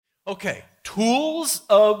Okay, tools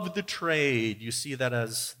of the trade. You see that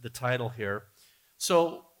as the title here.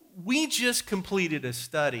 So we just completed a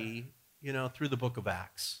study, through the book of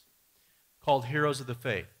Acts called Heroes of the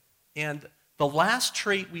Faith. And the last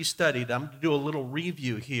trait we studied, I'm going to do a little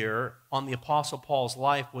review here on the Apostle Paul's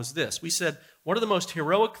life, was this. We said one of the most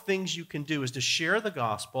heroic things you can do is to share the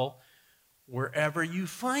gospel wherever you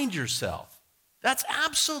find yourself. That's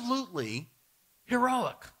absolutely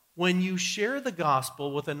heroic. When you share the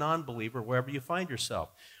gospel with a non-believer wherever you find yourself.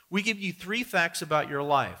 We give you 3 facts about your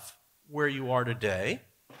life, where you are today,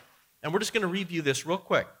 and we're just going to review this real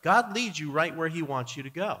quick. God leads you right where he wants you to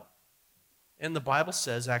go. And the Bible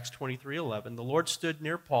says, Acts 23:11, the Lord stood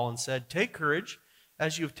near Paul and said, "Take courage,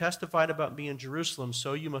 as you have testified about me in Jerusalem,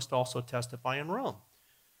 so you must also testify in Rome."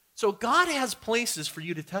 So God has places for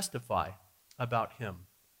you to testify about him.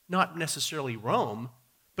 Not necessarily Rome,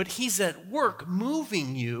 but he's at work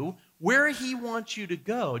moving you where he wants you to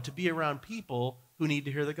go to be around people who need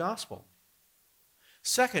to hear the gospel.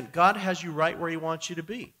 Second, God has you right where he wants you to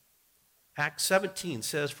be. Acts 17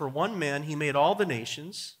 says, "For one man he made all the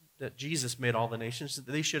nations," that Jesus made all the nations, that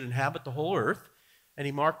they should inhabit the whole earth, and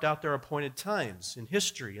he marked out their appointed times in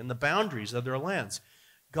history and the boundaries of their lands.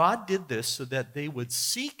 God did this so that they would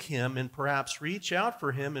seek him and perhaps reach out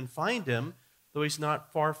for him and find him, though he's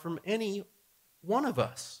not far from any one of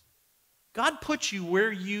us. God put you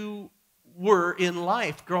where you were in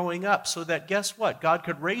life growing up so that, guess what? God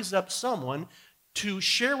could raise up someone to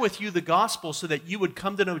share with you the gospel so that you would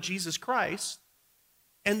come to know Jesus Christ,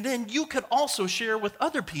 and then you could also share with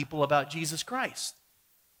other people about Jesus Christ.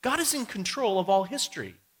 God is in control of all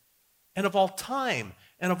history and of all time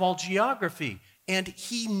and of all geography, and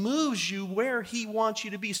he moves you where he wants you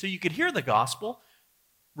to be so you could hear the gospel,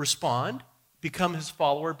 respond, become his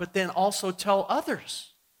follower, but then also tell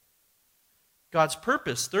others. God's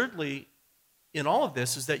purpose, thirdly, in all of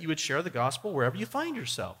this is that you would share the gospel wherever you find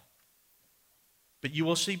yourself. But you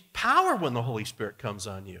will see power when the Holy Spirit comes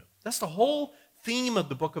on you. That's the whole theme of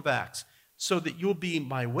the book of Acts, so that you'll be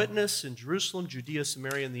my witness in Jerusalem, Judea,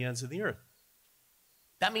 Samaria, and the ends of the earth.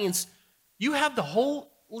 That means you have the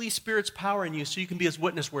Holy Spirit's power in you so you can be his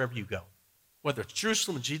witness wherever you go. Whether it's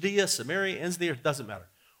Jerusalem, Judea, Samaria, ends of the earth, doesn't matter.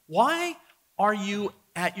 Why are you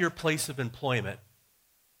at your place of employment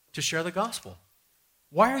to share the gospel?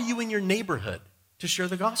 Why are you in your neighborhood to share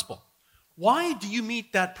the gospel? Why do you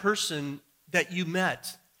meet that person that you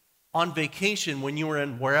met on vacation when you were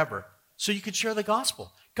in wherever so you could share the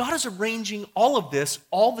gospel? God is arranging all of this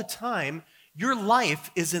all the time. Your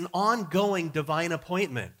life is an ongoing divine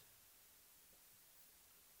appointment.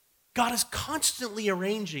 God is constantly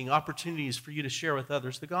arranging opportunities for you to share with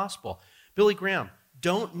others the gospel. Billy Graham,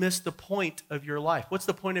 don't miss the point of your life. What's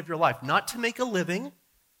the point of your life? Not to make a living,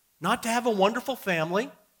 not to have a wonderful family.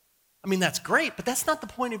 I mean, that's great, but that's not the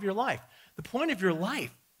point of your life. The point of your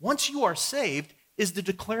life, once you are saved, is to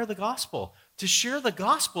declare the gospel, to share the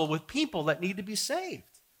gospel with people that need to be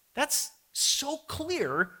saved. That's so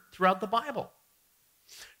clear throughout the Bible.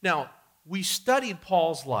 Now, we studied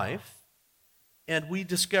Paul's life, and we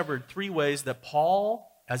discovered 3 ways that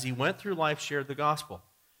Paul, as he went through life, shared the gospel.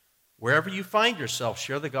 Wherever you find yourself,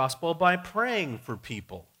 share the gospel by praying for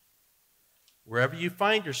people. Wherever you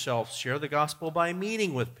find yourself, share the gospel by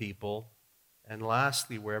meeting with people. And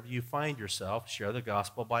lastly, wherever you find yourself, share the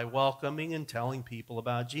gospel by welcoming and telling people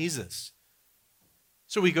about Jesus.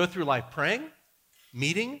 So we go through life praying,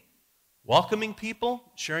 meeting, welcoming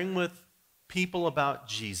people, sharing with people about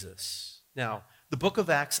Jesus. Now, the book of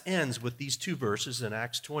Acts ends with these 2 verses in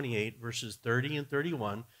Acts 28, verses 30 and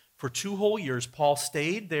 31. For 2 whole years, Paul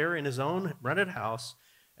stayed there in his own rented house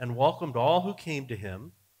and welcomed all who came to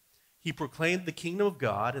him. He proclaimed the kingdom of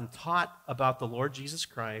God and taught about the Lord Jesus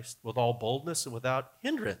Christ with all boldness and without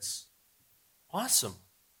hindrance. Awesome.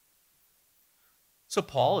 So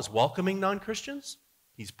Paul is welcoming non-Christians.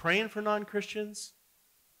 He's praying for non-Christians.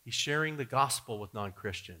 He's sharing the gospel with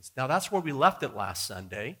non-Christians. Now, that's where we left it last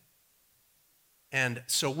Sunday. And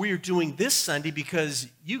so we're doing this Sunday because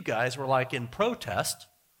you guys were like in protest,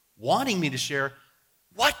 wanting me to share,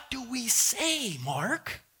 what do we say,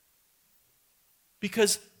 Mark?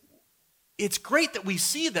 Because it's great that we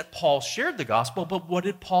see that Paul shared the gospel, but what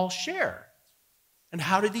did Paul share? And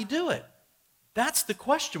how did he do it? That's the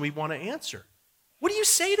question we want to answer. What do you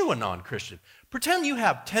say to a non-Christian? Pretend you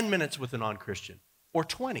have 10 minutes with a non-Christian, or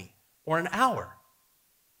 20, or an hour.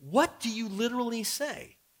 What do you literally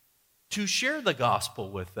say to share the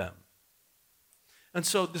gospel with them? And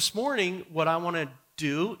so this morning, what I want to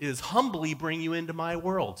do is humbly bring you into my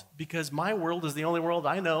world, because my world is the only world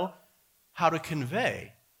I know how to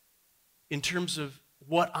convey in terms of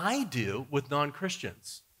what I do with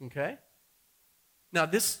non-Christians, okay? Now,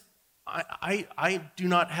 this I do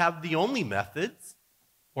not have the only methods,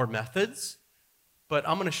 but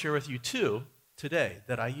I'm going to share with you two today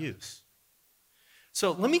that I use.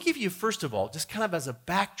 So let me give you, first of all, just kind of as a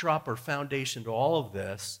backdrop or foundation to all of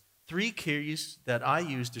this, 3 keys that I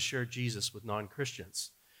use to share Jesus with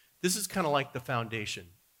non-Christians. This is kind of like the foundation.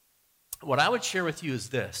 What I would share with you is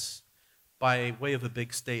this, by way of a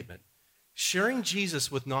big statement. Sharing Jesus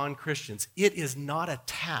with non-Christians, it is not a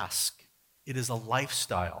task, it is a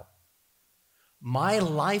lifestyle. My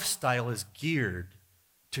lifestyle is geared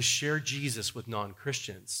to share Jesus with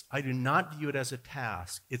non-Christians. I do not view it as a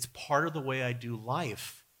task. It's part of the way I do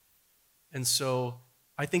life. And so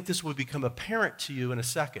I think this will become apparent to you in a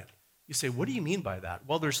second. You say, what do you mean by that?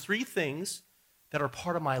 Well, there's 3 things that are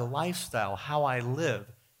part of my lifestyle, how I live,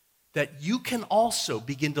 that you can also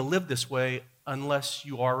begin to live this way unless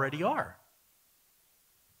you already are.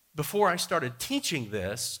 Before I started teaching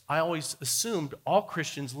this, I always assumed all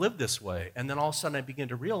Christians live this way. And then all of a sudden I began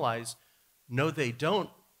to realize, no, they don't.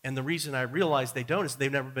 And the reason I realize they don't is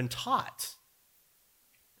they've never been taught.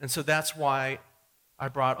 And so that's why I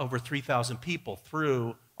brought over 3,000 people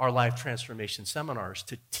through our life transformation seminars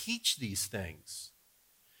to teach these things.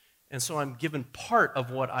 And so I'm given part of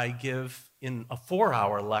what I give in a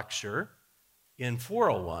 4-hour lecture in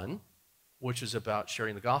 401, which is about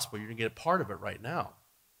sharing the gospel. You're going to get a part of it right now.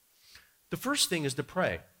 The first thing is to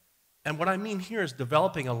pray. And what I mean here is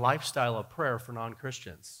developing a lifestyle of prayer for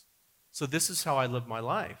non-Christians. So this is how I live my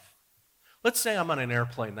life. Let's say I'm on an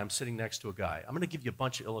airplane and I'm sitting next to a guy. I'm going to give you a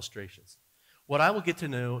bunch of illustrations. What I will get to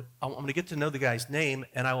know, I'm going to get to know the guy's name,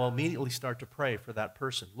 and I will immediately start to pray for that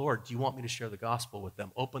person. Lord, do you want me to share the gospel with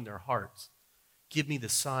them? Open their hearts. Give me the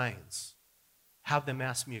signs. Have them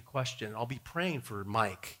ask me a question. I'll be praying for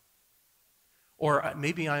Mike. Or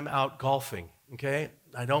maybe I'm out golfing, okay?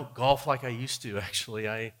 I don't golf like I used to, actually.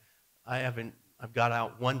 I've got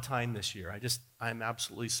out one time this year. I'm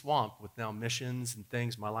absolutely swamped with now missions and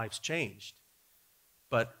things. My life's changed.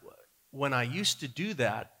 But when I used to do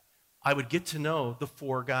that, I would get to know the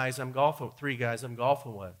 3 guys I'm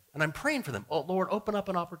golfing with. And I'm praying for them. Oh, Lord, open up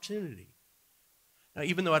an opportunity. Now,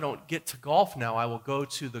 even though I don't get to golf now, I will go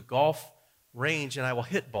to the golf range and I will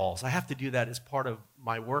hit balls. I have to do that as part of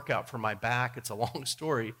my workout for my back. It's a long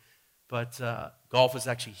story, but golf has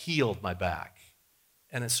actually healed my back.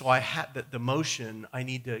 And so I had the motion, I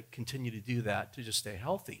need to continue to do that to just stay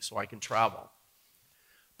healthy so I can travel.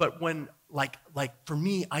 But when, like for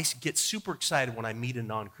me, I get super excited when I meet a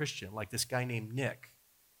non-Christian, like this guy named Nick.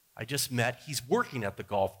 I just met, he's working at the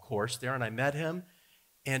golf course there, and I met him,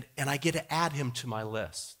 and I get to add him to my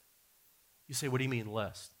list. You say, what do you mean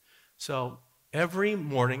list? So every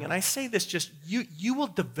morning, and I say this just, you will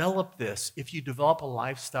develop this if you develop a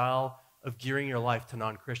lifestyle of gearing your life to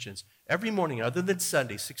non-Christians. Every morning, other than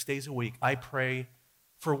Sunday, 6 days a week, I pray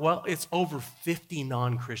for, it's over 50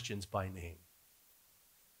 non-Christians by name.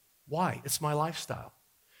 Why? It's my lifestyle.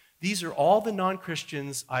 These are all the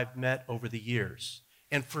non-Christians I've met over the years.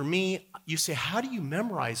 And for me, you say, how do you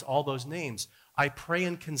memorize all those names? I pray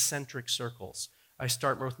in concentric circles. I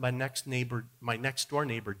start with my next door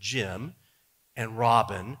neighbor, Jim, and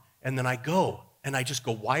Robin, and then I go, and I just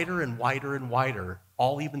go wider and wider and wider,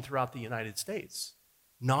 all even throughout the United States.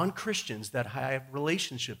 Non-Christians that I have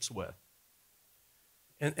relationships with.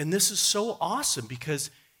 And this is so awesome because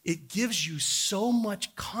it gives you so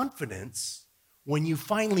much confidence when you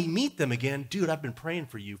finally meet them again. Dude, I've been praying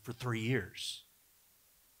for you for 3 years.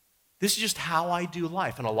 This is just how I do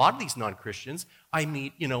life. And a lot of these non-Christians I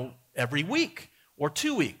meet, every week or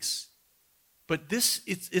 2 weeks. But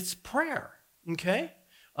it's prayer, okay?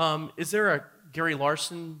 Is there a Gary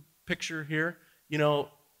Larson picture here?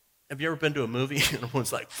 Have you ever been to a movie and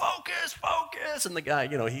everyone's like, focus, focus, and the guy,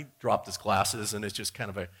 he dropped his glasses and it's just kind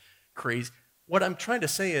of a crazy. What I'm trying to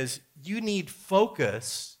say is you need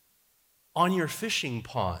focus on your fishing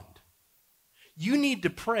pond. You need to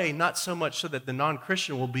pray not so much so that the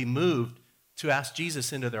non-Christian will be moved to ask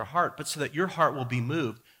Jesus into their heart, but so that your heart will be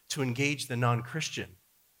moved to engage the non-Christian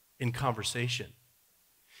in conversation.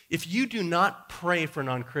 If you do not pray for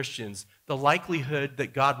non-Christians, the likelihood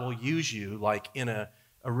that God will use you, like in a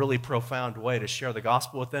really profound way to share the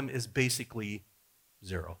gospel with them is basically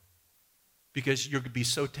zero. Because you're going to be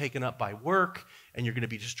so taken up by work, and you're going to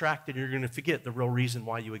be distracted, and you're going to forget the real reason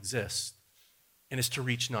why you exist, and it's to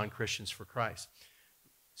reach non-Christians for Christ.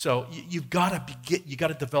 So you've got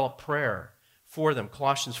to develop prayer for them.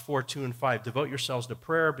 Colossians 4:2-5. Devote yourselves to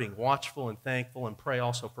prayer, being watchful and thankful, and pray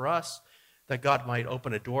also for us, that God might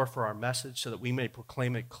open a door for our message so that we may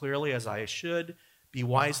proclaim it clearly as I should. Be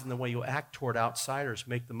wise in the way you act toward outsiders.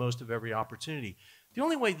 Make the most of every opportunity. The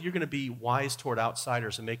only way you're going to be wise toward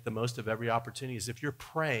outsiders and make the most of every opportunity is if you're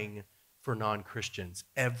praying for non-Christians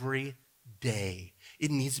every day.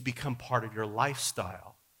 It needs to become part of your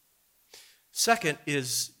lifestyle. Second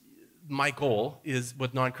is, my goal is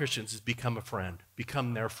with non-Christians is become a friend,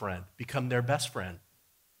 become their best friend.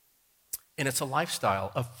 And it's a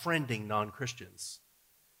lifestyle of friending non-Christians.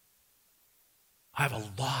 I have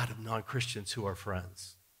a lot of non-Christians who are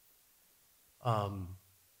friends.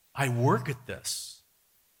 I work at this.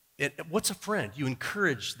 What's a friend? You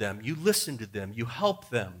encourage them, you listen to them, you help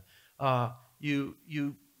them, you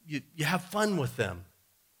have fun with them.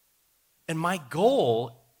 And my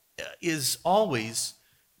goal is always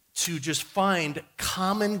to just find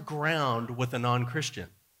common ground with a non-Christian.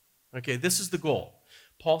 Okay, this is the goal.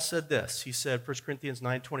 Paul said this. He said, 1 Corinthians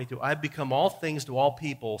 9:22, I've become all things to all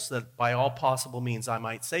people so that by all possible means I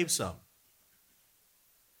might save some.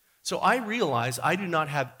 So I realize I do not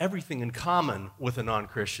have everything in common with a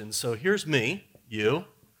non-Christian. So here's me, you,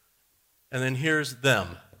 and then here's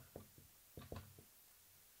them.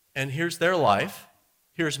 And here's their life.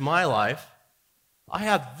 Here's my life. I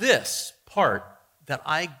have this part that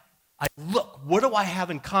I look, what do I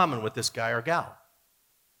have in common with this guy or gal?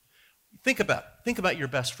 Think about your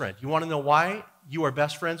best friend. You want to know why you are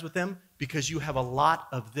best friends with them? Because you have a lot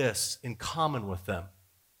of this in common with them.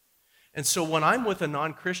 And so when I'm with a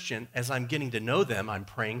non-Christian, as I'm getting to know them, I'm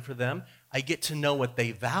praying for them, I get to know what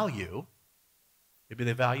they value. Maybe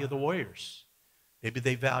they value the Warriors. Maybe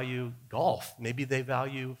they value golf. Maybe they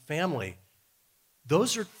value family.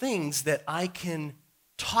 Those are things that I can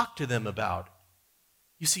talk to them about.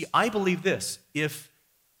 You see, I believe this. If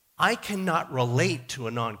I cannot relate to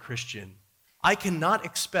a non-Christian, I cannot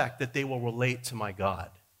expect that they will relate to my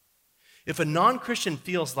God. If a non-Christian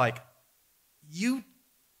feels like, you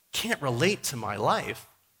can't relate to my life,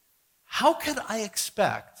 how could I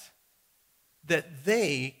expect that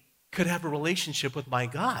they could have a relationship with my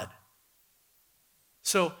God?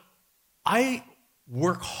 So I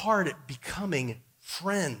work hard at becoming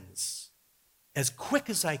friends as quick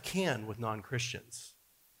as I can with non-Christians.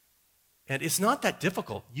 And it's not that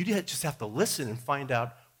difficult. You just have to listen and find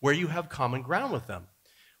out where you have common ground with them.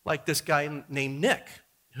 Like this guy named Nick,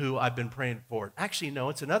 who I've been praying for. Actually, no,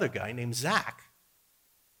 it's another guy named Zach.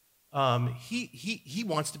 He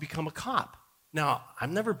wants to become a cop. Now,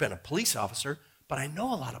 I've never been a police officer, but I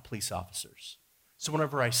know a lot of police officers. So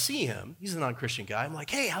whenever I see him, he's a non-Christian guy, I'm like,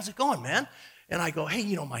 hey, how's it going, man? And I go,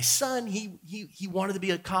 hey, my son, he wanted to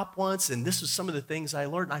be a cop once, and this was some of the things I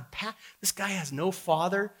learned. This guy has no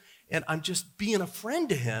father, and I'm just being a friend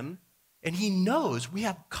to him, and he knows we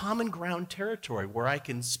have common ground territory where I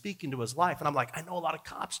can speak into his life. And I'm like, I know a lot of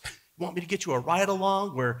cops. You want me to get you a ride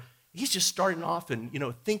along? Where he's just starting off and,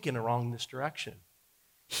 thinking along this direction.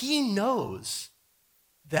 He knows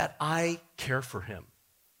that I care for him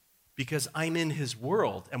because I'm in his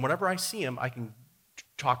world. And whenever I see him, I can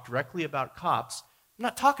talk directly about cops. I'm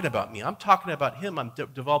not talking about me. I'm talking about him. I'm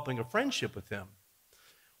developing a friendship with him.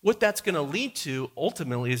 What that's going to lead to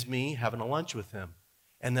ultimately is me having a lunch with him.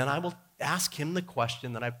 And then I will ask him the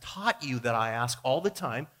question that I've taught you that I ask all the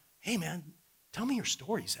time. Hey, man, tell me your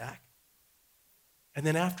story, Zach. And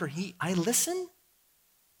then after I listen,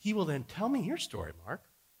 he will then tell me your story, Mark.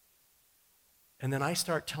 And then I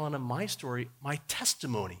start telling him my story, my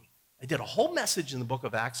testimony. I did a whole message in the book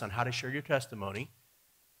of Acts on how to share your testimony.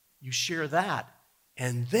 You share that,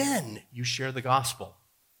 and then you share the gospel.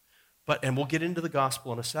 And we'll get into the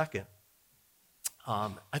gospel in a second.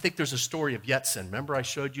 I think there's a story of Yetsin. Remember I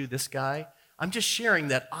showed you this guy? I'm just sharing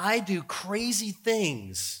that I do crazy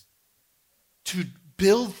things to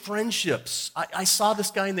build friendships. I saw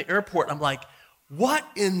this guy in the airport, and I'm like, what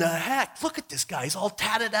in the heck? Look at this guy. He's all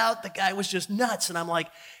tatted out. The guy was just nuts. And I'm like,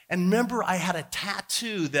 and remember I had a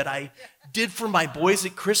tattoo that I did for my boys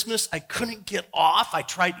at Christmas. I couldn't get off. I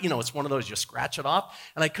tried, it's one of those, you scratch it off.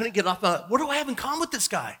 And I couldn't get off. What do I have in common with this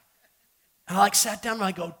guy? And I sat down and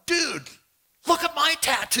I go, dude, look at my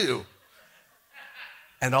tattoo.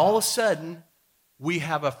 And all of a sudden, we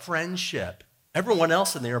have a friendship. Everyone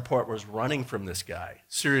else in the airport was running from this guy,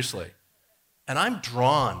 seriously. And I'm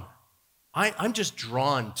drawn. I'm just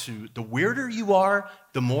drawn to the weirder you are,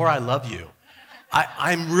 the more I love you.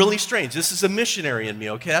 I'm really strange. This is a missionary in me,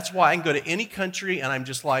 okay? That's why I can go to any country and I'm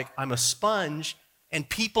just like, I'm a sponge, and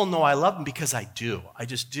people know I love them because I do. I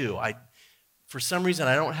just do. For some reason,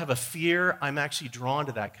 I don't have a fear. I'm actually drawn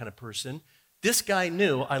to that kind of person. This guy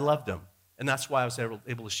knew I loved him, and that's why I was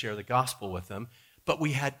able to share the gospel with him. But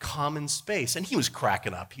we had common space, and he was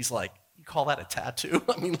cracking up. He's like, you call that a tattoo?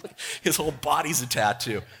 I mean, look, his whole body's a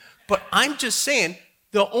tattoo. But I'm just saying,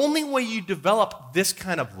 the only way you develop this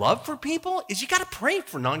kind of love for people is you got to pray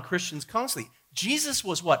for non-Christians constantly. Jesus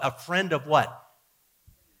was what? A friend of what?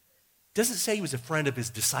 Doesn't say he was a friend of his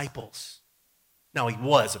disciples. Now, he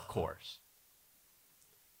was, of course.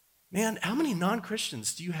 Man, how many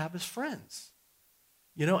non-Christians do you have as friends?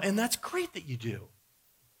 And that's great that you do.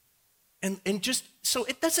 And just, so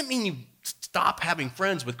it doesn't mean you stop having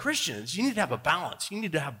friends with Christians. You need to have a balance. You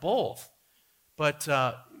need to have both. But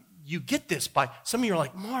you get this by, some of you are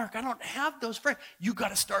like, Mark, I don't have those friends. You got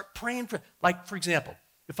to start praying for, like, for example,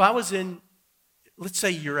 if I was in, let's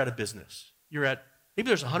say you're at a business. Maybe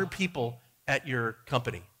there's 100 people at your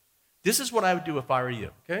company. This is what I would do if I were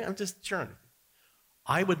you, okay? I'm just sharing it.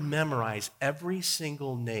 I would memorize every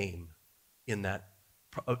single name in that,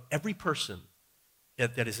 every person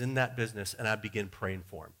that is in that business, and I'd begin praying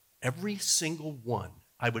for them. Every single one.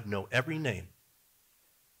 I would know every name,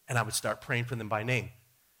 and I would start praying for them by name.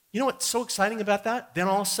 You know what's so exciting about that? Then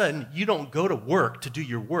all of a sudden, you don't go to work to do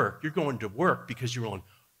your work. You're going to work because you're going,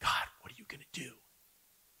 God, what are you going to do?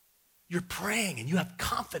 You're praying, and you have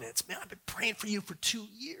confidence. Man, I've been praying for you for 2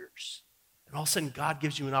 years. And all of a sudden, God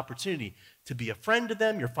gives you an opportunity to be a friend to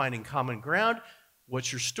them. You're finding common ground.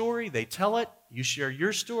 What's your story? They tell it. You share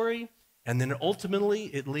your story. And then ultimately,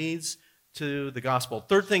 it leads to the gospel.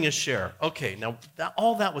 Third thing is share. Okay, now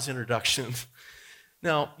all that was introduction.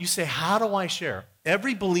 Now, you say, how do I share?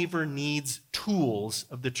 Every believer needs tools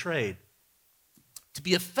of the trade. To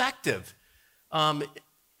be effective,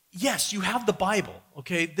 yes, you have the Bible,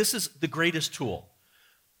 okay? This is the greatest tool.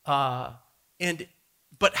 But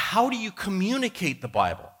how do you communicate the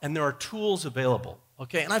Bible? And there are tools available,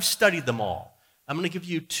 okay? And I've studied them all. I'm going to give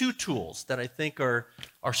you 2 tools that I think are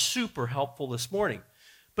super helpful this morning.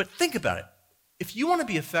 But think about it. If you want to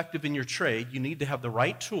be effective in your trade, you need to have the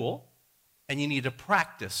right tool, and you need to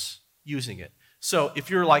practice using it. So if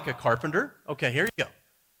you're like a carpenter, okay, here you go.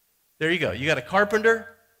 There you go. You got a carpenter,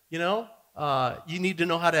 you need to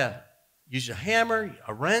know how to use a hammer,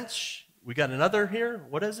 a wrench. We got another here.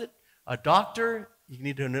 What is it? A doctor. You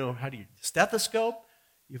need to know how to use a stethoscope.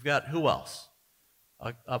 You've got who else?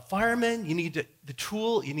 A fireman. You need the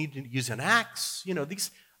tool. You need to use an axe.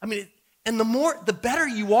 And the better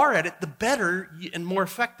you are at it, the better and more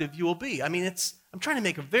effective you will be. I'm trying to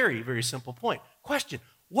make a very, very simple point. Question,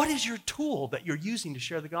 what is your tool that you're using to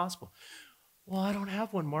share the gospel? Well, I don't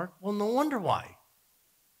have one, Mark. Well, no wonder why.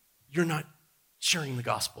 You're not sharing the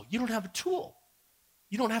gospel. You don't have a tool.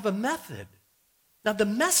 You don't have a method. Now, the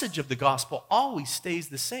message of the gospel always stays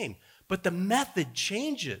the same, but the method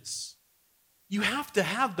changes. You have to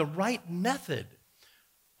have the right method.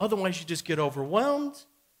 Otherwise, you just get overwhelmed.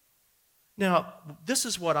 Now, this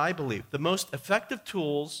is what I believe. The most effective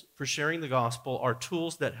tools for sharing the gospel are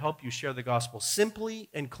tools that help you share the gospel simply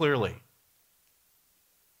and clearly.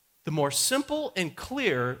 The more simple and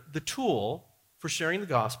clear the tool for sharing the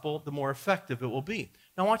gospel, the more effective it will be.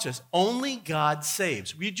 Now watch this. Only God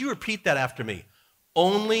saves. Would you repeat that after me?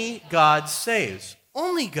 Only God saves.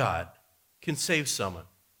 Only God can save someone.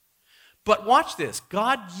 But watch this.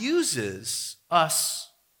 God uses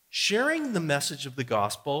us sharing the message of the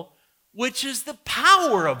gospel, which is the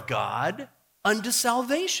power of God unto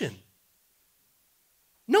salvation.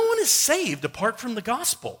 No one is saved apart from the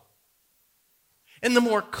gospel. And the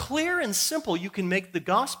more clear and simple you can make the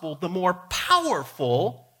gospel, the more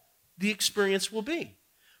powerful the experience will be.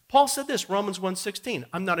 Paul said this, Romans 1:16,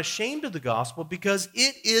 I'm not ashamed of the gospel because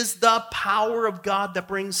it is the power of God that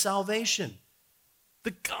brings salvation.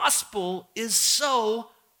 The gospel is so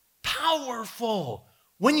powerful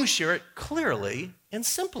when you share it clearly and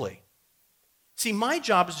simply. See, my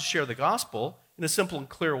job is to share the gospel in a simple and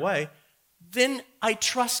clear way. Then I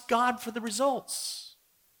trust God for the results.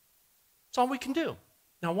 That's all we can do.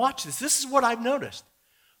 Now watch this. This is what I've noticed.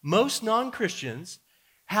 Most non-Christians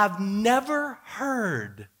have never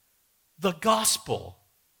heard the gospel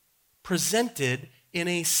presented in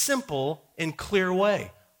a simple and clear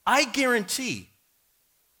way. I guarantee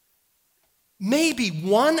maybe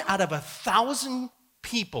 1 out of 1,000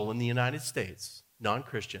 people in the United States,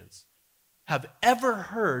 non-Christians, have ever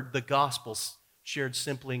heard the gospel shared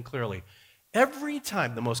simply and clearly. Every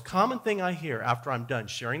time, the most common thing I hear after I'm done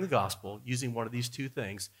sharing the gospel using one of these 2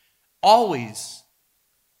 things, always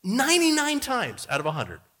 99 times out of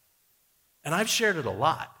 100, and I've shared it a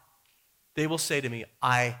lot, they will say to me,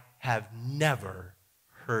 I have never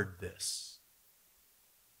heard this.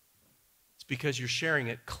 It's because you're sharing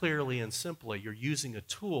it clearly and simply. You're using a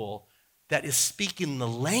tool that is speaking the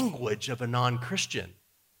language of a non-Christian.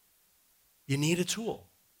 You need a tool.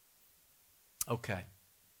 Okay.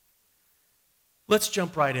 Let's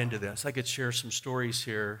jump right into this. I could share some stories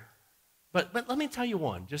here, but let me tell you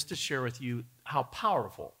one, just to share with you how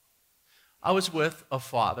powerful. I was with a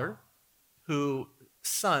father who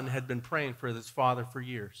son had been praying for his father for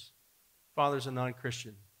years. Father's a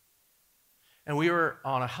non-Christian. And we were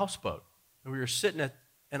on a houseboat. And we were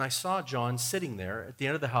and I saw John sitting there at the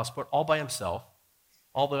end of the houseboat all by himself.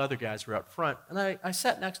 All the other guys were out front. And I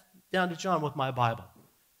sat down to John with my Bible.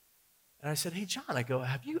 And I said, hey, John, I go,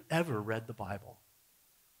 have you ever read the Bible?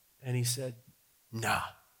 And he said, nah.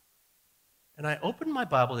 And I opened my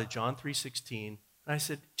Bible to John 3:16, and I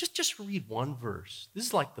said, just read one verse. This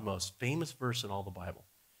is like the most famous verse in all the Bible.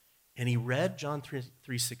 And he read John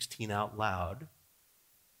 3:16 out loud,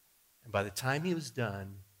 and by the time he was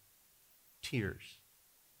done, tears.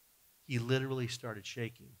 He literally started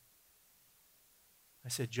shaking. I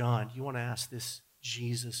said, John, do you want to ask this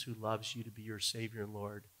Jesus who loves you to be your Savior and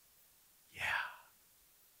Lord? Yeah.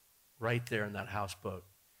 Right there in that houseboat,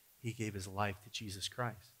 he gave his life to Jesus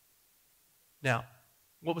Christ. Now,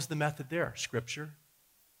 what was the method there? Scripture.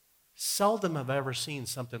 Seldom have I ever seen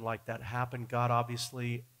something like that happen. God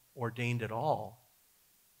obviously ordained it all.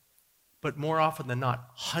 But more often than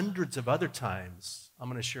not, hundreds of other times, I'm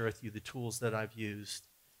going to share with you the tools that I've used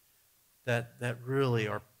that really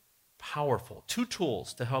are powerful. 2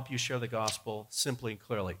 tools to help you share the gospel simply and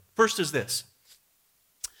clearly. First is this.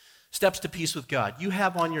 Steps to Peace with God. You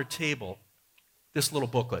have on your table this little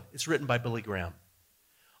booklet. It's written by Billy Graham.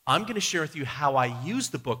 I'm going to share with you how I use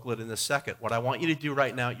the booklet in a second. What I want you to do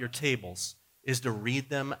right now at your tables is to read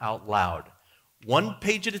them out loud. 1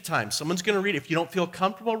 page at a time. Someone's going to read. If you don't feel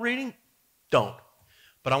comfortable reading, don't.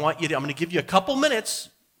 But I'm going to give you a couple minutes.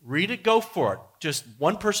 Read it, go for it. Just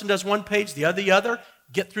one person does 1 page, the other.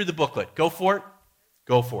 Get through the booklet. Go for it.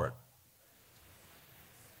 Go for it.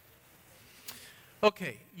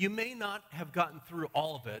 Okay, you may not have gotten through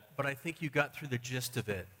all of it, but I think you got through the gist of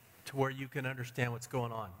it to where you can understand what's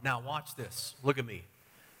going on. Now watch this. Look at me.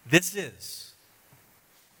 This is,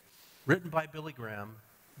 written by Billy Graham,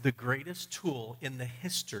 the greatest tool in the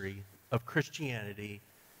history of Christianity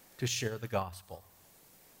to share the gospel.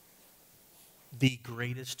 The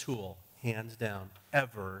greatest tool, hands down,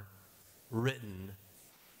 ever written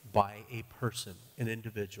by a person, an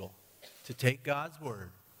individual, to take God's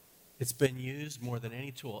word. It's been used more than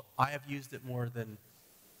any tool. I have used it more than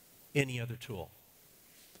any other tool.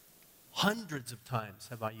 Hundreds of times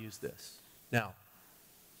have I used this. Now,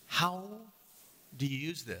 how do you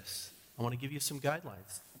use this? I want to give you some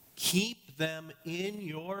guidelines. Keep them in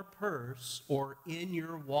your purse or in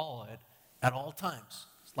your wallet at all times.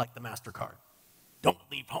 It's like the MasterCard. Don't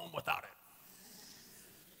leave home without it.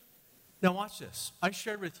 Now watch this. I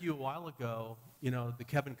shared with you a while ago, the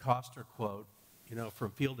Kevin Costner quote,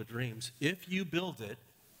 from Field of Dreams. If you build it,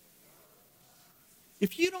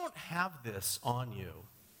 if you don't have this on you,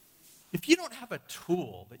 if you don't have a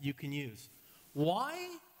tool that you can use, why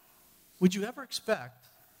would you ever expect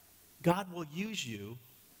God will use you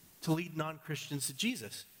to lead non-Christians to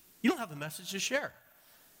Jesus? You don't have a message to share.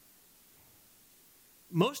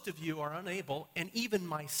 Most of you are unable, and even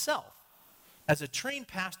myself, as a trained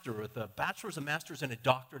pastor with a bachelor's, a master's, and a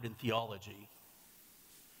doctorate in theology,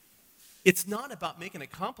 it's not about making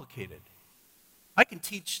it complicated. I can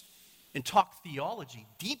teach and talk theology,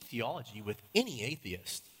 deep theology, with any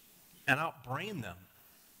atheist and outbrain them.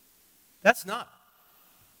 That's not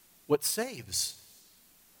what saves.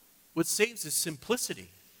 What saves is simplicity,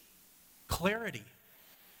 clarity,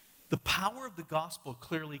 the power of the gospel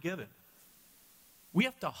clearly given. We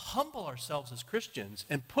have to humble ourselves as Christians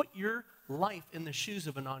and put your life in the shoes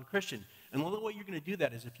of a non-Christian. And the only way you're going to do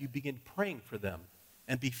that is if you begin praying for them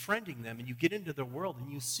and befriending them, and you get into their world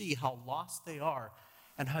and you see how lost they are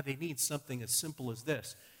and how they need something as simple as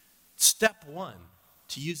this. Step 1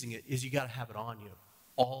 to using it is you got to have it on you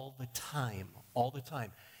all the time, all the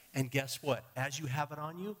time. And guess what? As you have it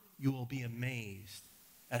on you, you will be amazed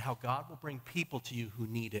at how God will bring people to you who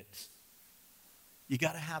need it. You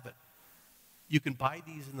got to have it. You can buy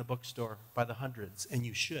these in the bookstore by the hundreds, and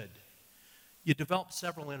you should. You develop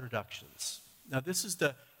several introductions. Now, this is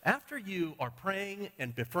after you are praying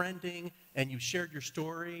and befriending and you've shared your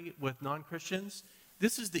story with non-Christians,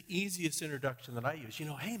 this is the easiest introduction that I use.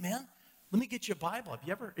 Hey, man, let me get you a Bible. Have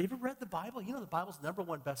you ever read the Bible? The Bible's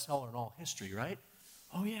 #1 bestseller in all history, right?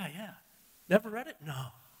 Oh, yeah. Never read it? No.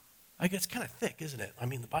 I guess it's kind of thick, isn't it?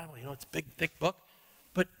 The Bible, it's a big, thick book.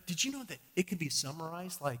 But did you know that it can be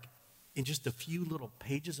summarized like in just a few little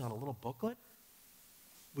pages on a little booklet?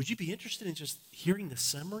 Would you be interested in just hearing the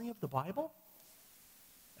summary of the Bible?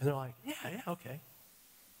 And they're like, yeah, okay.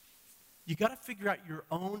 You got to figure out your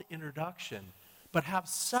own introduction, but have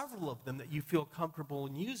several of them that you feel comfortable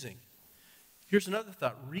in using. Here's another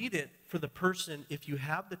thought. Read it for the person if you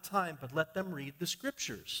have the time, but let them read the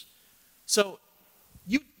scriptures. So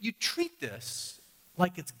you treat this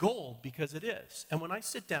like it's gold, because it is. And when I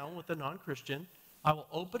sit down with a non-Christian, I will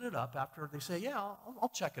open it up after they say, yeah,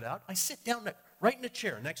 I'll check it out. I sit down right in a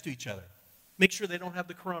chair next to each other. Make sure they don't have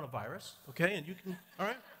the coronavirus, okay? And you can, all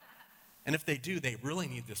right? And if they do, they really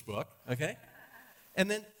need this book, okay? And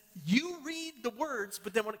then you read the words,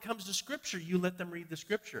 but then when it comes to Scripture, you let them read the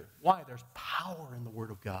Scripture. Why? There's power in the Word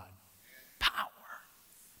of God. Power.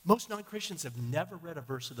 Most non-Christians have never read a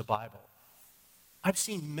verse of the Bible. I've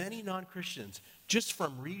seen many non-Christians, just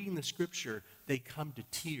from reading the Scripture, they come to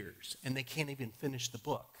tears, and they can't even finish the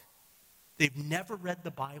book. They've never read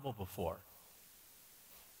the Bible before.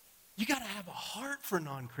 You got to have a heart for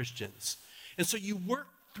non-Christians. And so you work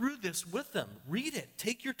through this with them. Read it.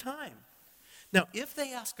 Take your time. Now, if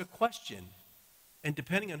they ask a question, and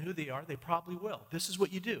depending on who they are, they probably will. This is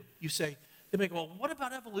what you do. You say, they may go, well, what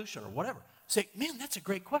about evolution or whatever? Say, man, that's a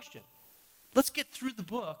great question. Let's get through the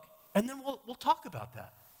book, and then we'll talk about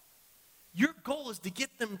that. Your goal is to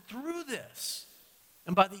get them through this.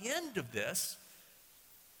 And by the end of this,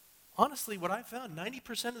 honestly, what I found,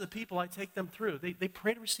 90% of the people I take them through, they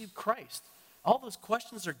pray to receive Christ. All those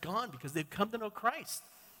questions are gone because they've come to know Christ.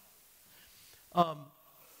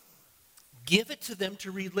 Give it to them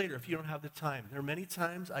to read later if you don't have the time. There are many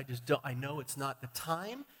times I know it's not the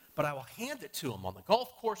time, but I will hand it to them on the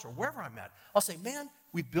golf course or wherever I'm at. I'll say, man,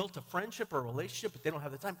 we built a friendship or a relationship, but they don't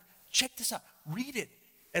have the time. Check this out. Read it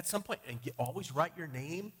at some point. And always write your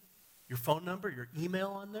name, your phone number, your email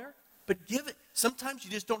on there. But give it. Sometimes you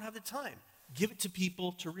just don't have the time. Give it to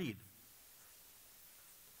people to read.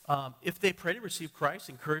 If they pray to receive Christ,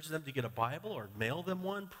 encourage them to get a Bible or mail them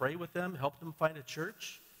one. Pray with them. Help them find a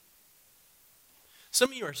church.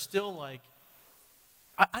 Some of you are still like,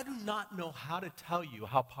 I do not know how to tell you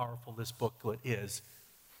how powerful this booklet is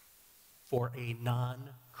for a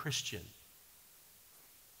non-Christian.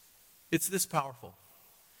 It's this powerful.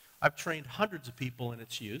 I've trained hundreds of people in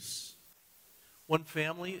its use. One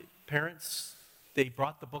family, parents, they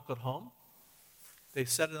brought the booklet home. They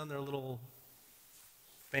set it on their little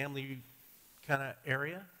family kind of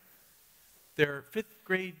area. Their fifth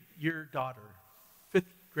grade year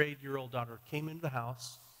old daughter came into the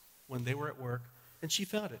house when they were at work, and she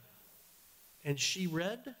found it. And she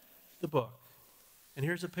read the book. And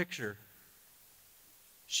here's a picture.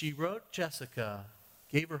 She wrote Jessica,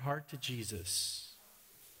 gave her heart to Jesus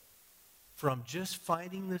from just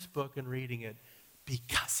finding this book and reading it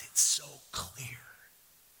because it's so clear.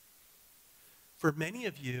 For many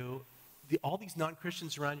of you, all these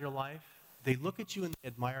non-Christians around your life, they look at you and they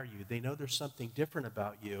admire you. They know there's something different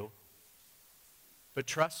about you. But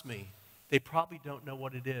trust me, they probably don't know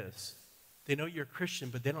what it is. They know you're a Christian,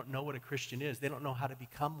 but they don't know what a Christian is. They don't know how to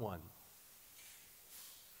become one.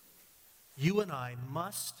 You and I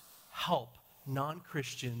must help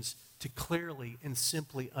non-Christians to clearly and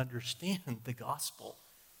simply understand the gospel.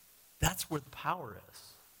 That's where the power is.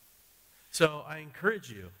 So I encourage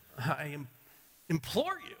you, I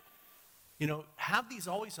implore you, have these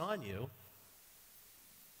always on you.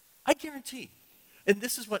 I guarantee. And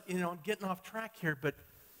this is what, I'm getting off track here, but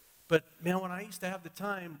man, when I used to have the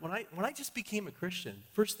time, when I just became a Christian,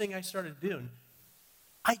 first thing I started doing,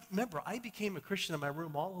 I became a Christian in my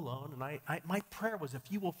room all alone, and my prayer was,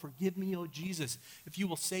 if you will forgive me, oh Jesus, if you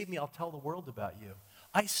will save me, I'll tell the world about you.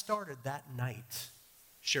 I started that night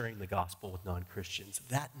sharing the gospel with non-Christians,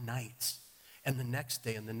 that night, and the next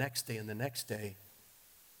day, and the next day, and the next day.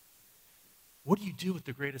 What do you do with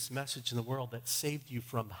the greatest message in the world that saved you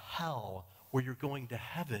from hell, where you're going to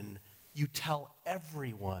heaven? You tell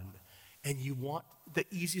everyone, and the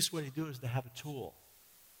easiest way to do it is to have a tool.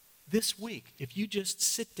 This week, if you just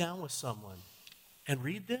sit down with someone and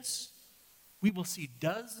read this, we will see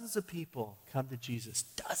dozens of people come to Jesus.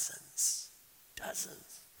 Dozens.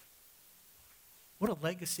 What a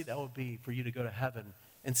legacy that would be for you to go to heaven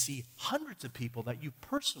and see hundreds of people that you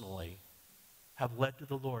personally have led to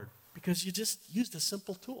the Lord because you just used a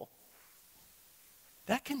simple tool.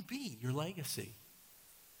 That can be your legacy.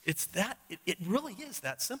 It really is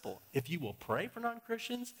that simple. If you will pray for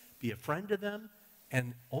non-Christians, be a friend to them,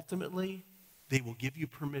 and ultimately, they will give you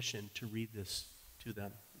permission to read this to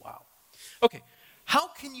them. Wow. Okay, how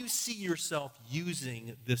can you see yourself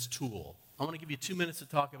using this tool? I want to give you 2 minutes to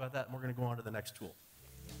talk about that, and we're going to go on to the next tool.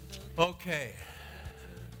 Okay.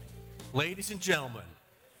 Ladies and gentlemen,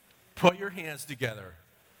 put your hands together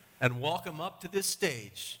and welcome up to this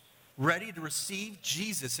stage, ready to receive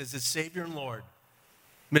Jesus as his Savior and Lord,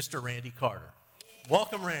 Mr. Randy Carter.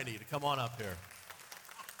 Welcome, Randy, to come on up here.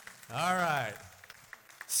 All right.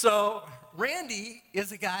 So, Randy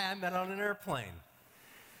is a guy I met on an airplane.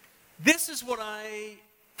 This is what I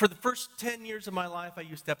for the first 10 years of my life, I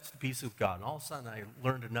used steps to peace with God. And all of a sudden, I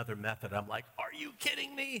learned another method. I'm like, are you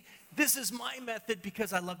kidding me? This is my method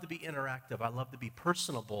because I love to be interactive. I love to be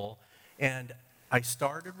personable. And I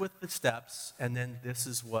started with the steps, and then this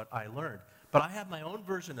is what I learned. But I have my own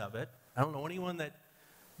version of it. I don't know anyone that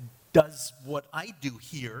does what I do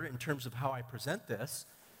here in terms of how I present this.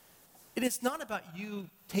 It is not about you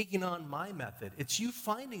taking on my method. It's you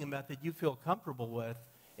finding a method you feel comfortable with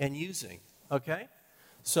and using, okay?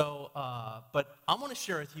 So, but I want to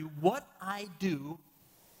share with you what I do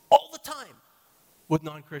all the time with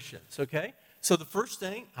non-Christians, okay? So the first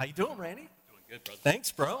thing, how you doing, Randy? Doing good, brother.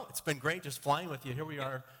 Thanks, bro. It's been great just flying with you. Here we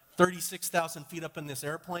are, 36,000 feet up in this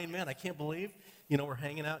airplane, man. I can't believe, we're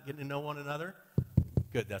hanging out, getting to know one another.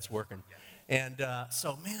 Good, that's working. And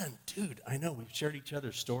so, man, dude, I know we've shared each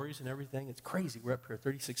other's stories and everything. It's crazy. We're up here,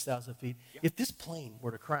 36,000 feet. Yeah. If this plane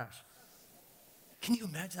were to crash, can you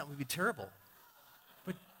imagine? That would be terrible.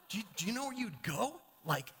 But do you know where you'd go?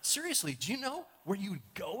 Like, seriously, do you know where you'd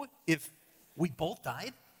go if we both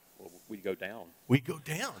died? Well, we'd go down. We'd go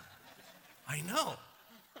down. I know.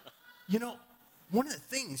 One of the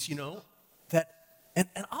things, that, and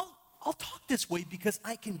I'll talk this way because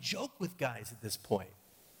I can joke with guys at this point.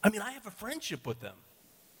 I mean, I have a friendship with them.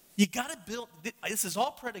 You got to build, this is all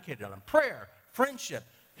predicated on prayer, friendship.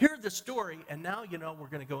 Hear the story, and now, we're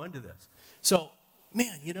going to go into this. So,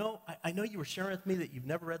 man, I know you were sharing with me that you've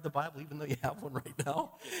never read the Bible, even though you have one right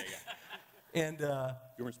now. Yeah. And,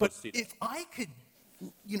 you weren't supposed but to see that. if I could,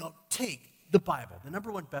 take the Bible, the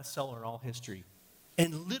number one bestseller in all history,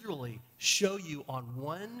 and literally show you on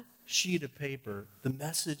one sheet of paper the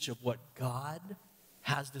message of what God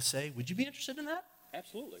has to say, would you be interested in that?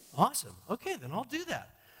 Absolutely. Awesome. Okay, then I'll do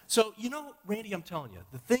that. So, Randy, I'm telling you,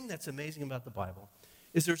 the thing that's amazing about the Bible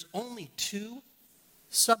is there's only two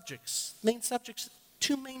main subjects,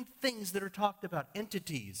 two main things that are talked about,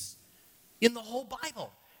 entities in the whole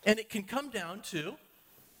Bible. And it can come down to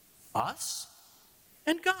us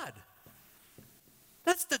and God.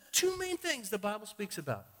 That's the two main things the Bible speaks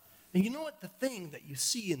about. And you know what? The thing that you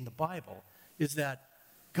see in the Bible is that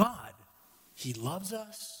God, He loves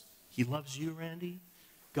us. He loves you, Randy.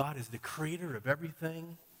 God is the creator of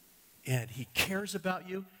everything, and He cares about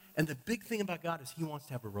you. And the big thing about God is He wants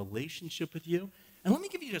to have a relationship with you. And let me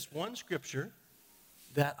give you just one scripture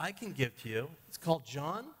that I can give to you. It's called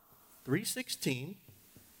John 3:16.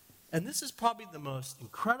 And this is probably the most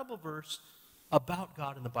incredible verse about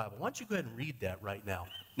God in the Bible. Why don't you go ahead and read that right now?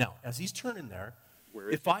 Now, as he's turning there,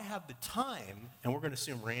 if I have the time, and we're going to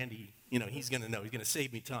assume Randy, he's going to know. He's going to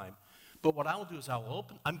save me time. But what I will do is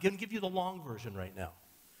I'm going to give you the long version right now.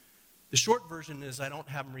 The short version is I don't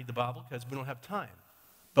have him read the Bible because we don't have time.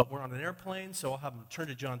 But we're on an airplane, so I'll have him turn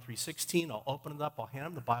to John 3:16. I'll open it up, I'll hand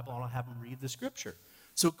him the Bible, and I'll have him read the scripture.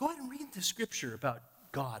 So go ahead and read the scripture about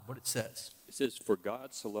God, what it says. It says, "For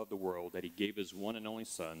God so loved the world that He gave His one and only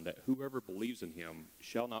Son, that whoever believes in Him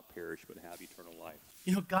shall not perish but have eternal life."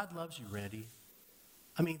 God loves you, Randy.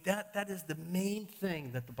 I mean, that is the main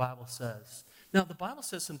thing that the Bible says. Now, the Bible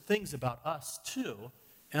says some things about us, too.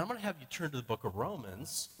 And I'm going to have you turn to the book of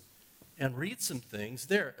Romans and read some things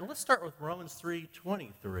there. And let's start with Romans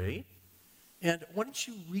 3:23. And why don't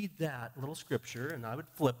you read that little scripture, and I would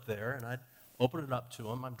flip there, and I'd open it up to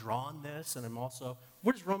them. I'm drawing this, and I'm also,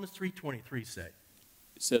 what does Romans 3:23 say?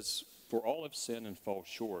 It says, "For all have sinned and fall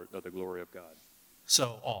short of the glory of God."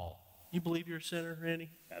 So, all. You believe you're a sinner,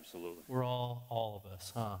 Randy? Absolutely. We're all of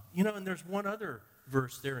us, huh? And there's one other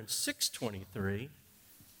verse there in 6:23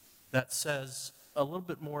 that says a little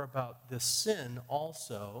bit more about this sin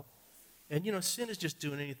also. And, sin is just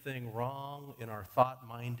doing anything wrong in our thought,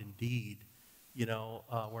 mind, and deed.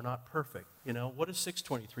 We're not perfect. What does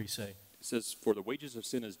 6:23 say? It says, "For the wages of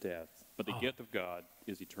sin is death, but the gift of God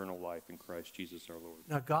is eternal life in Christ Jesus our Lord."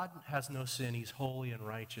 Now, God has no sin. He's holy and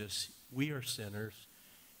righteous. We are sinners.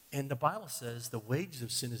 And the Bible says the wages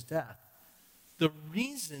of sin is death. The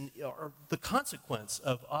reason or the consequence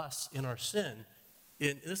of us in our sin,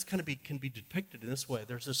 and this can be depicted in this way.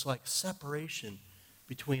 There's this like separation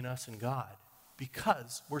between us and God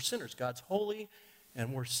because we're sinners. God's holy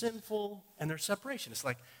and we're sinful, and there's separation. It's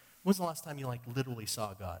like, when's the last time you literally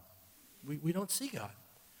saw God? We don't see God.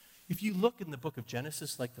 If you look in the book of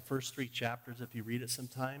Genesis, like the first 3 chapters, if you read it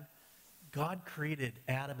sometime, God created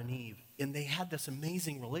Adam and Eve, and they had this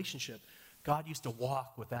amazing relationship. God used to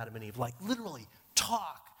walk with Adam and Eve, like literally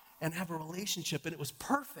talk and have a relationship, and it was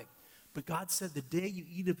perfect. But God said, the day you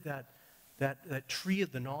eat of that tree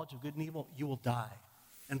of the knowledge of good and evil, you will die.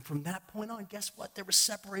 And from that point on, guess what? There was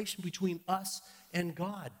separation between us and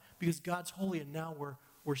God because God's holy, and now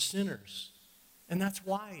we're sinners. And that's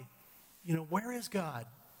why, where is God?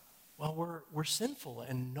 Well, we're sinful,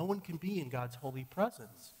 and no one can be in God's holy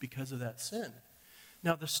presence because of that sin.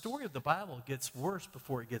 Now, the story of the Bible gets worse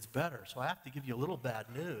before it gets better, so I have to give you a little bad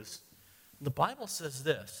news. The Bible says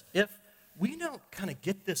this: if we don't kind of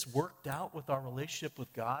get this worked out with our relationship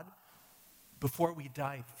with God before we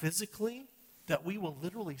die physically, that we will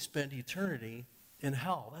literally spend eternity in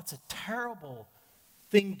hell. That's a terrible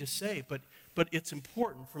thing to say, but it's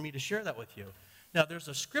important for me to share that with you. Now, there's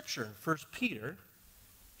a scripture in 1 Peter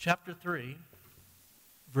chapter 3,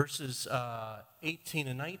 verses 18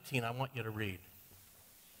 and 19 I want you to read.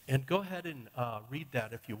 And go ahead and read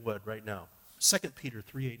that if you would right now. 2 Peter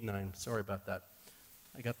 3, 8, and 9. Sorry about that.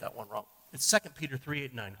 I got that one wrong. It's 2 Peter 3, 8,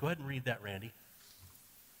 and 9. Go ahead and read that, Randy.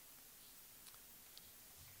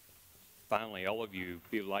 Finally, all of you,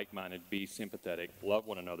 be like-minded, be sympathetic, love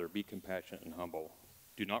one another, be compassionate and humble.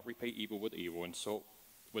 Do not repay evil with evil, insult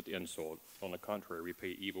with insult. On the contrary,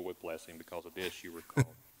 repay evil with blessing, because of this you were called.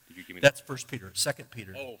 Did you give me That's 1 Peter, 2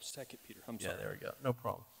 Peter. Oh, 2 Peter. I'm sorry. Yeah, there we go. No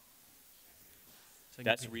problem.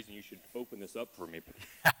 That's the reason you should open this up for me,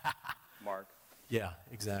 Mark. Yeah,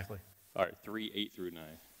 exactly. All right, 3, 8 through 9.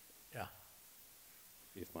 Yeah.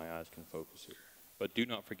 If my eyes can focus here. But do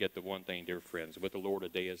not forget the one thing, dear friends. With the Lord, a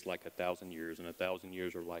day is like 1,000 years, and 1,000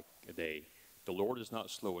 years are like a day. The Lord is not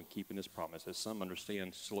slow in keeping his promise, as some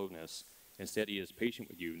understand slowness. Instead, he is patient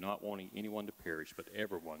with you, not wanting anyone to perish, but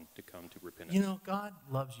everyone to come to repentance. You know, God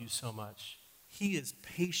loves you so much. He is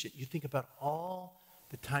patient. You think about all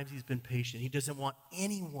the times he's been patient. He doesn't want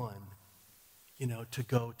anyone, to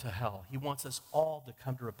go to hell. He wants us all to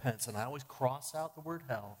come to repentance. And I always cross out the word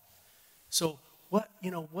hell. So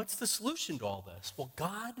what's the solution to all this? Well,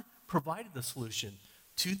 God provided the solution.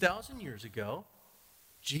 2,000 years ago,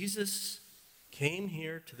 Jesus came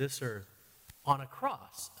here to this earth on a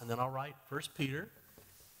cross. And then I'll write 1 Peter,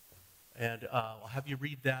 and I'll have you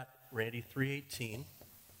read that, Randy, 3:18.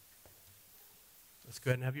 Let's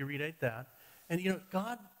go ahead and have you read that. And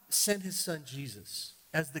God sent his son Jesus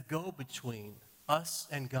as the go-between us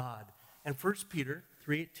and God. And 1 Peter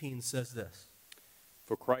 3:18 says this: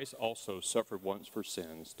 For Christ also suffered once for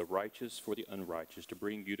sins, the righteous for the unrighteous, to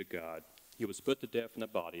bring you to God. He was put to death in the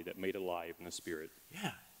body, that made alive in the spirit.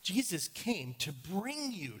 Yeah, Jesus came to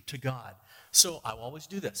bring you to God. So I will always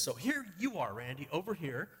do this. So here you are, Randy, over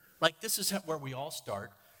here. Like, this is where we all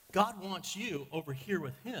start. God wants you over here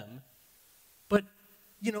with him. But,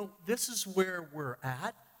 this is where we're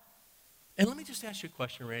at. And let me just ask you a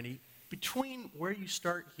question, Randy. Between where you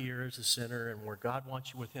start here as a sinner and where God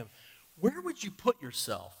wants you with him, where would you put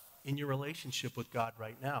yourself in your relationship with God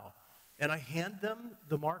right now? And I hand them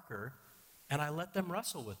the marker, and I let them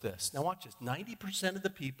wrestle with this. Now watch this. 90% of the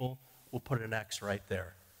people will put an X right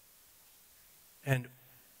there. And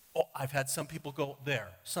I've had some people go there,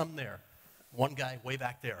 some there. One guy way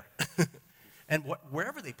back there. And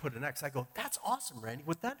wherever they put an X, I go, that's awesome, Randy.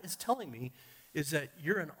 What that is telling me is that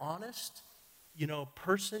you're an honest,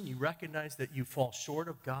 person. You recognize that you fall short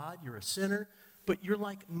of God. You're a sinner. But you're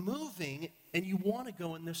like moving, and you want to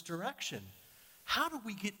go in this direction. How do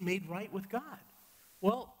we get made right with God?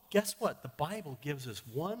 Well, guess what? The Bible gives us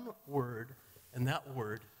one word, and that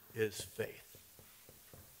word is faith.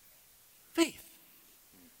 Faith.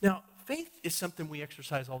 Now, faith is something we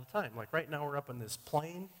exercise all the time. Like right now we're up on this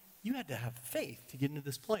plane. You had to have faith to get into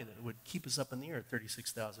this plane that would keep us up in the air at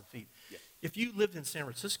 36,000 feet. Yeah. If you lived in San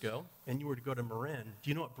Francisco and you were to go to Marin, do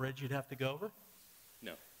you know what bridge you'd have to go over?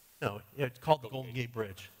 No. No, it's called the Golden Gate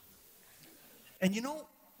Bridge. And you know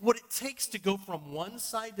what it takes to go from one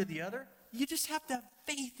side to the other? You just have to have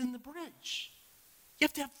faith in the bridge. You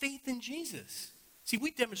have to have faith in Jesus. See, we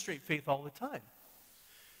demonstrate faith all the time.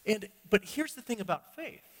 But here's the thing about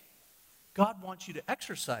faith. God wants you to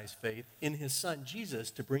exercise faith in his son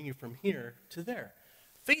Jesus to bring you from here to there.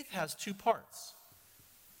 Faith has two parts.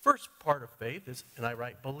 First part of faith is, and I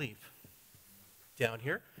write belief down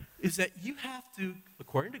here, is that you have to,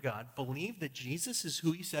 according to God, believe that Jesus is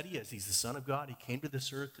who he said he is. He's the Son of God. He came to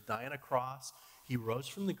this earth to die on a cross. He rose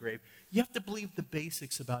from the grave. You have to believe the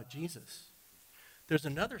basics about Jesus. There's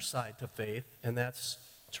another side to faith, and that's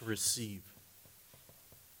to receive.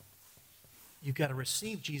 You've got to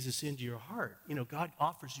receive Jesus into your heart. God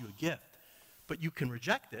offers you a gift, but you can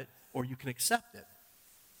reject it or you can accept it.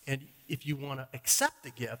 And if you want to accept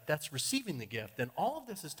the gift, that's receiving the gift. And all of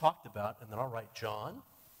this is talked about, and then I'll write John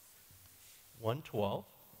 1:12. Why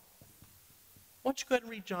don't you go ahead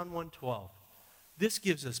and read John 1:12? This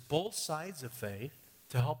gives us both sides of faith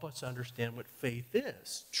to help us understand what faith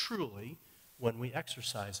is, truly, when we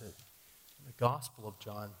exercise it. The Gospel of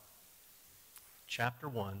John, chapter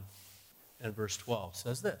 1, and verse 12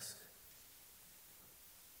 says this: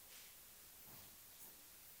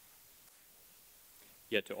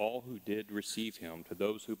 Yet to all who did receive him, to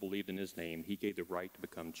those who believed in his name, he gave the right to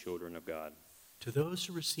become children of God. To those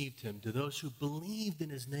who received him, to those who believed in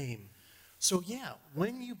his name. So yeah,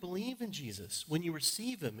 when you believe in Jesus, when you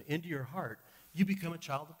receive him into your heart, you become a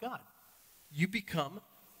child of God. You become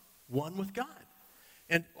one with God.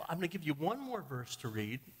 And I'm going to give you one more verse to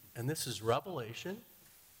read, and this is Revelation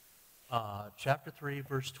chapter 3,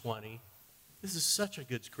 verse 20. This is such a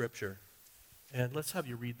good scripture. And let's have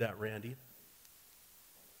you read that, Randy.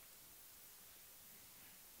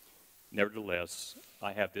 Nevertheless,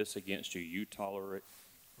 I have this against you. You tolerate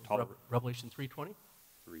Revelation 3:20?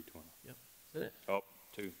 3:20. Yep. Is that it? Oh,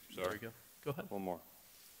 2. Sorry. There you go. Go ahead. One more.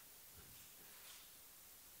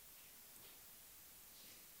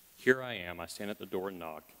 Here I am. I stand at the door and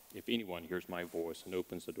knock. If anyone hears my voice and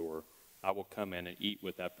opens the door, I will come in and eat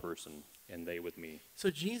with that person, and they with me.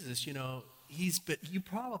 So Jesus, you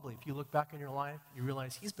probably, if you look back in your life, you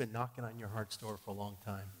realize he's been knocking on your heart's door for a long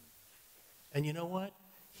time. And you know what?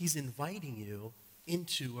 He's inviting you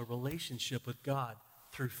into a relationship with God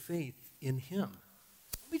through faith in him.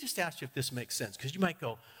 Let me just ask you if this makes sense, because you might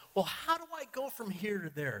go, well, how do I go from here to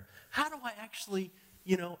there? How do I actually,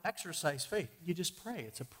 exercise faith? You just pray.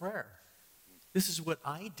 It's a prayer. This is what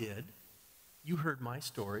I did. You heard my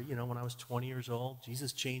story. When I was 20 years old,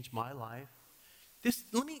 Jesus changed my life.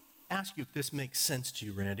 Let me ask you if this makes sense to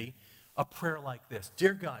you, Randy. A prayer like this.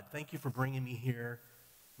 Dear God, thank you for bringing me here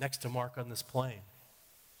next to Mark on this plane.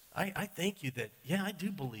 I thank you that, I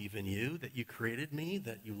do believe in you, that you created me,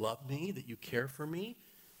 that you love me, that you care for me,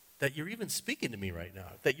 that you're even speaking to me right now,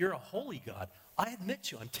 that you're a holy God. I admit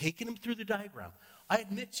to you, I'm taking him through the diagram. I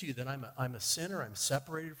admit to you that I'm a sinner, I'm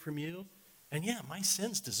separated from you, and my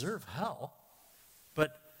sins deserve hell.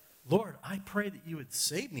 But Lord, I pray that you would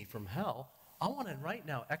save me from hell. I want to right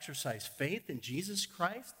now exercise faith in Jesus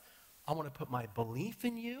Christ. I want to put my belief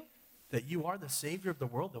in you, that you are the Savior of the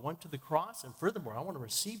world that went to the cross. And furthermore, I want to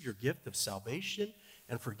receive your gift of salvation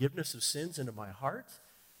and forgiveness of sins into my heart.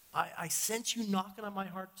 I sense you knocking on my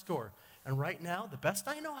heart's door. And right now, the best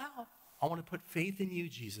I know how, I want to put faith in you,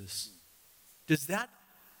 Jesus.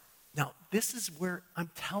 Now, this is where I'm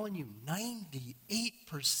telling you,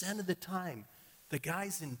 98% of the time, the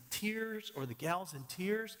guy's in tears or the gal's in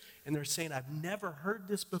tears, and they're saying, I've never heard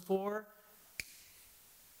this before.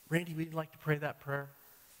 Randy, would you like to pray that prayer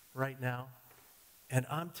right now? And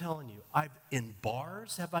I'm telling you, in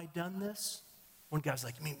bars have I done this? One guy's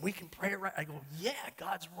like, we can pray it right. I go, yeah,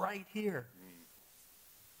 God's right here.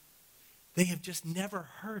 They have just never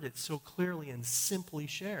heard it so clearly and simply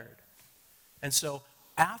shared. And so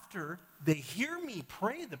after they hear me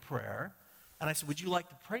pray the prayer, and I said, would you like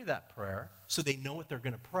to pray that prayer? So they know what they're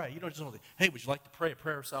going to pray. You don't just know, hey, would you like to pray a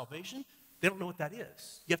prayer of salvation? They don't know what that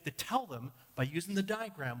is. You have to tell them by using the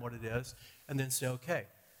diagram what it is, and then say, okay,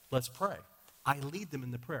 let's pray. I lead them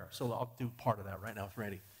in the prayer. So I'll do part of that right now with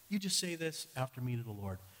Randy. You just say this after me to the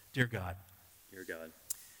Lord. Dear God. Dear God.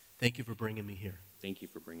 Thank you for bringing me here. Thank you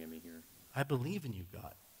for bringing me here. I believe in you,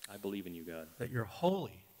 God. I believe in you, God. That you're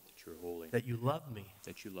holy. That you're holy. That you love me.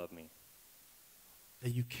 That you love me. That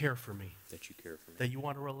you care for me. That you care for me. That you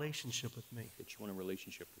want a relationship with me. That you want a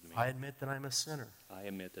relationship with me. I admit that I'm a sinner. I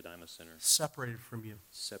admit that I'm a sinner. Separated from you.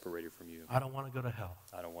 Separated from you. I don't want to go to hell.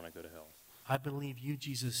 I don't want to go to hell. I believe you,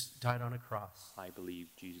 Jesus, died on a cross. I believe,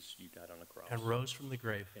 Jesus, you died on a cross. And rose from the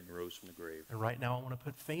grave. And rose from the grave. And right now I want to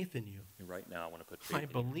put faith in you. And right now I want to put faith in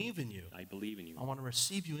you. I believe in you. I believe in you. I want to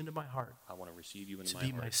receive you into my heart. I want to receive you into my heart.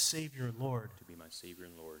 To be my Savior and Lord. To be my Savior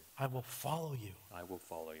and Lord. I will follow you. I will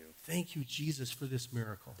follow you. Thank you, Jesus, for this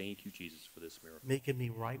miracle. Thank you, Jesus, for this miracle. Making me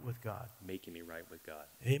right with God. Making me right with God.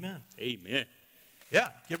 Amen. Amen. Yeah.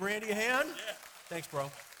 Give Randy a hand. Yeah. Thanks,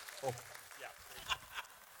 bro. Oh. Yeah.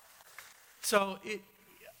 So,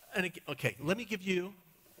 okay, let me give you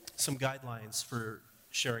some guidelines for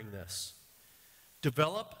sharing this.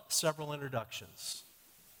 Develop several introductions.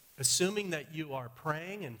 Assuming that you are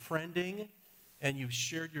praying and friending and you've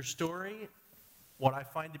shared your story, what I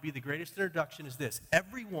find to be the greatest introduction is this.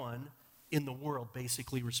 Everyone in the world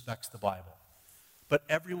basically respects the Bible. But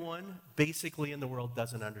everyone basically in the world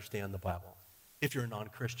doesn't understand the Bible if you're a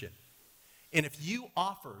non-Christian. And if you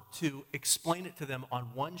offer to explain it to them on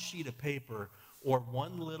one sheet of paper or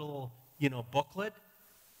one little, booklet,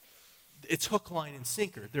 it's hook, line, and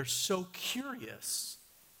sinker. They're so curious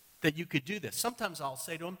that you could do this. Sometimes I'll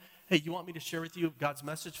say to them, hey, you want me to share with you God's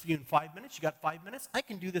message for you in 5 minutes? You got 5 minutes? I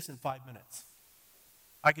can do this in 5 minutes.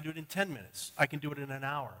 I can do it in 10 minutes. I can do it in an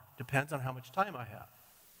hour. Depends on how much time I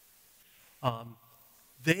have.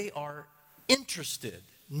 They are interested.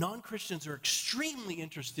 Non-Christians are extremely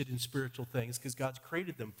interested in spiritual things because God's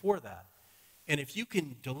created them for that. And if you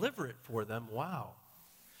can deliver it for them, wow.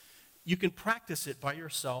 You can practice it by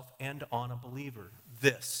yourself and on a believer.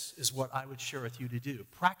 This is what I would share with you to do.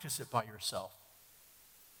 Practice it by yourself.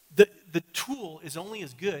 The tool is only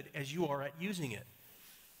as good as you are at using it.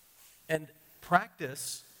 And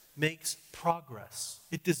practice makes progress.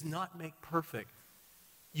 It does not make perfect.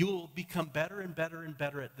 You will become better and better and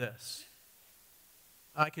better at this.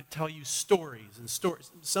 I could tell you stories and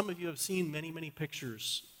stories. Some of you have seen many, many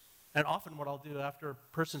pictures. And often what I'll do after a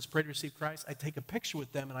person's prayed to receive Christ, I take a picture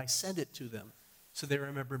with them and I send it to them so they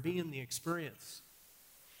remember me and the experience.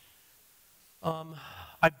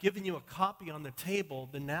 I've given you a copy on the table.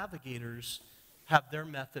 The navigators have their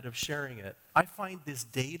method of sharing it. I find this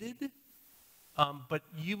dated, but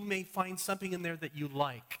you may find something in there that you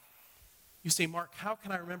like. You say, Mark, how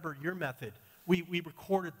can I remember your method? We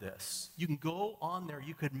recorded this. You can go on there.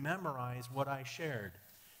 You could memorize what I shared.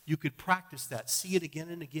 You could practice that. See it again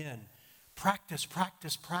and again. Practice,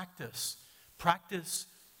 practice, practice. Practice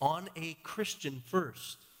on a Christian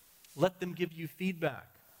first. Let them give you feedback.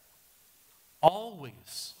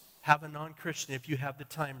 Always have a non-Christian, if you have the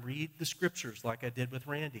time, read the scriptures like I did with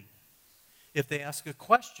Randy. If they ask a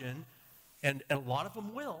question, and a lot of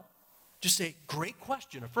them will, just say, great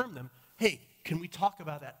question, affirm them. Hey, can we talk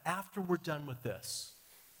about that after we're done with this?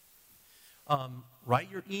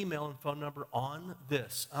 Write your email and phone number on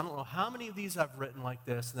this. I don't know how many of these I've written like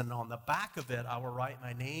this, and then on the back of it, I will write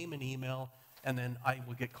my name and email, and then I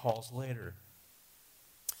will get calls later.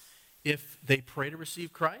 If they pray to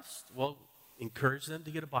receive Christ, well, encourage them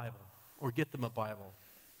to get a Bible or get them a Bible.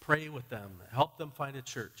 Pray with them. Help them find a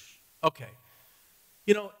church. Okay.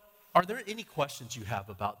 Are there any questions you have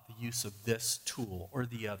about the use of this tool or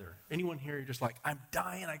the other? Anyone here, you're just like, I'm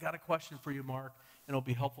dying. I got a question for you, Mark, and it'll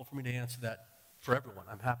be helpful for me to answer that for everyone.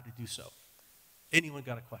 I'm happy to do so. Anyone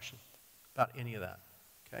got a question about any of that?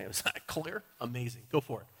 Okay, was that clear? Amazing. Go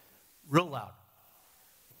for it. Real loud.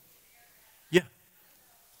 Yeah.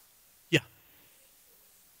 Yeah.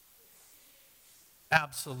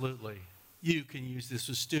 Absolutely. You can use this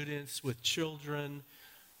with students, with children.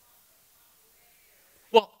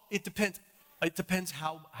 Well, it depends. It depends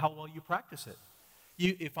how well you practice it.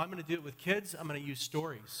 If I'm going to do it with kids, I'm going to use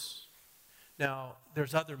stories. Now,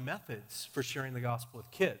 there's other methods for sharing the gospel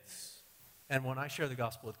with kids. And when I share the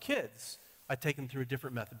gospel with kids, I take them through a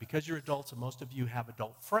different method. Because you're adults and most of you have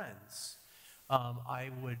adult friends, I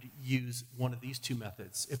would use one of these two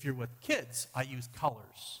methods. If you're with kids, I use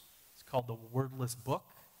colors. It's called the wordless book,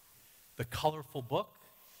 the colorful book.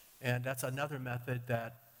 And that's another method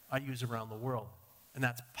that I use around the world. And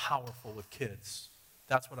that's powerful with kids.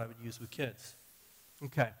 That's what I would use with kids.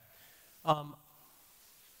 Okay.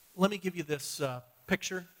 Let me give you this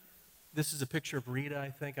picture. This is a picture of Rita, I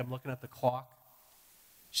think. I'm looking at the clock.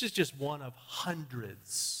 She's just one of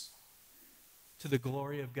hundreds to the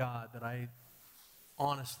glory of God that I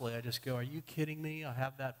just go, are you kidding me? I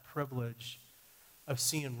have that privilege of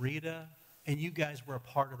seeing Rita, and you guys were a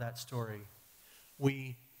part of that story.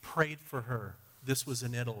 We prayed for her. This was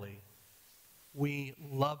in Italy. We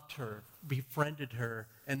loved her, befriended her,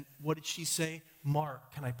 and what did she say?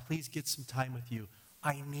 Mark, can I please get some time with you?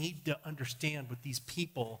 I need to understand what these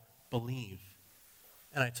people believe.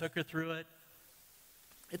 And I took her through it.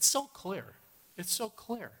 It's so clear. It's so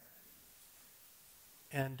clear.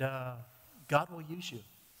 And God will use you.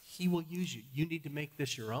 He will use you. You need to make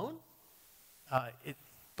this your own,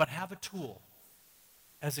 but have a tool.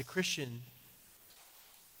 As a Christian,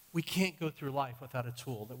 we can't go through life without a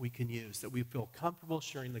tool that we can use, that we feel comfortable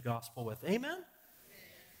sharing the gospel with. Amen?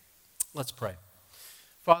 Let's pray.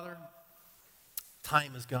 Father,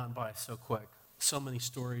 time has gone by so quick. So many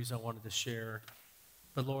stories I wanted to share.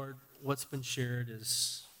 But Lord, what's been shared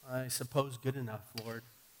is, I suppose, good enough, Lord.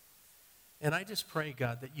 And I just pray,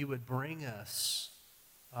 God, that you would bring us,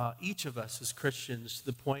 each of us as Christians, to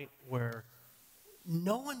the point where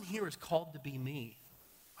no one here is called to be me.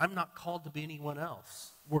 I'm not called to be anyone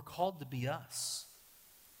else. We're called to be us.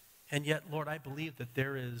 And yet, Lord, I believe that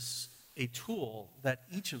there is a tool that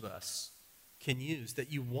each of us can use,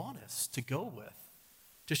 that you want us to go with,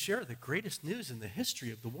 to share the greatest news in the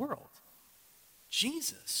history of the world,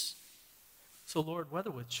 Jesus. So, Lord, whether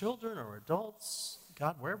with children or adults,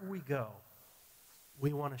 God, wherever we go,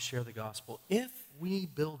 we want to share the gospel. If we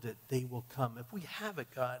build it, they will come. If we have it,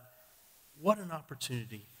 God, what an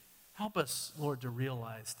opportunity. Help us, Lord, to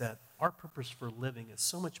realize that our purpose for living is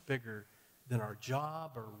so much bigger than our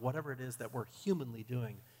job or whatever it is that we're humanly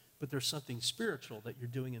doing. But there's something spiritual that you're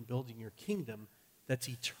doing in building your kingdom that's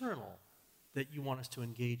eternal, that you want us to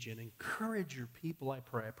engage in. Encourage your people, I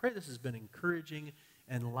pray. I pray this has been encouraging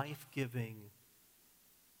and life-giving.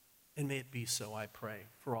 And may it be so, I pray,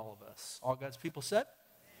 for all of us. All God's people said?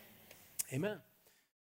 Amen.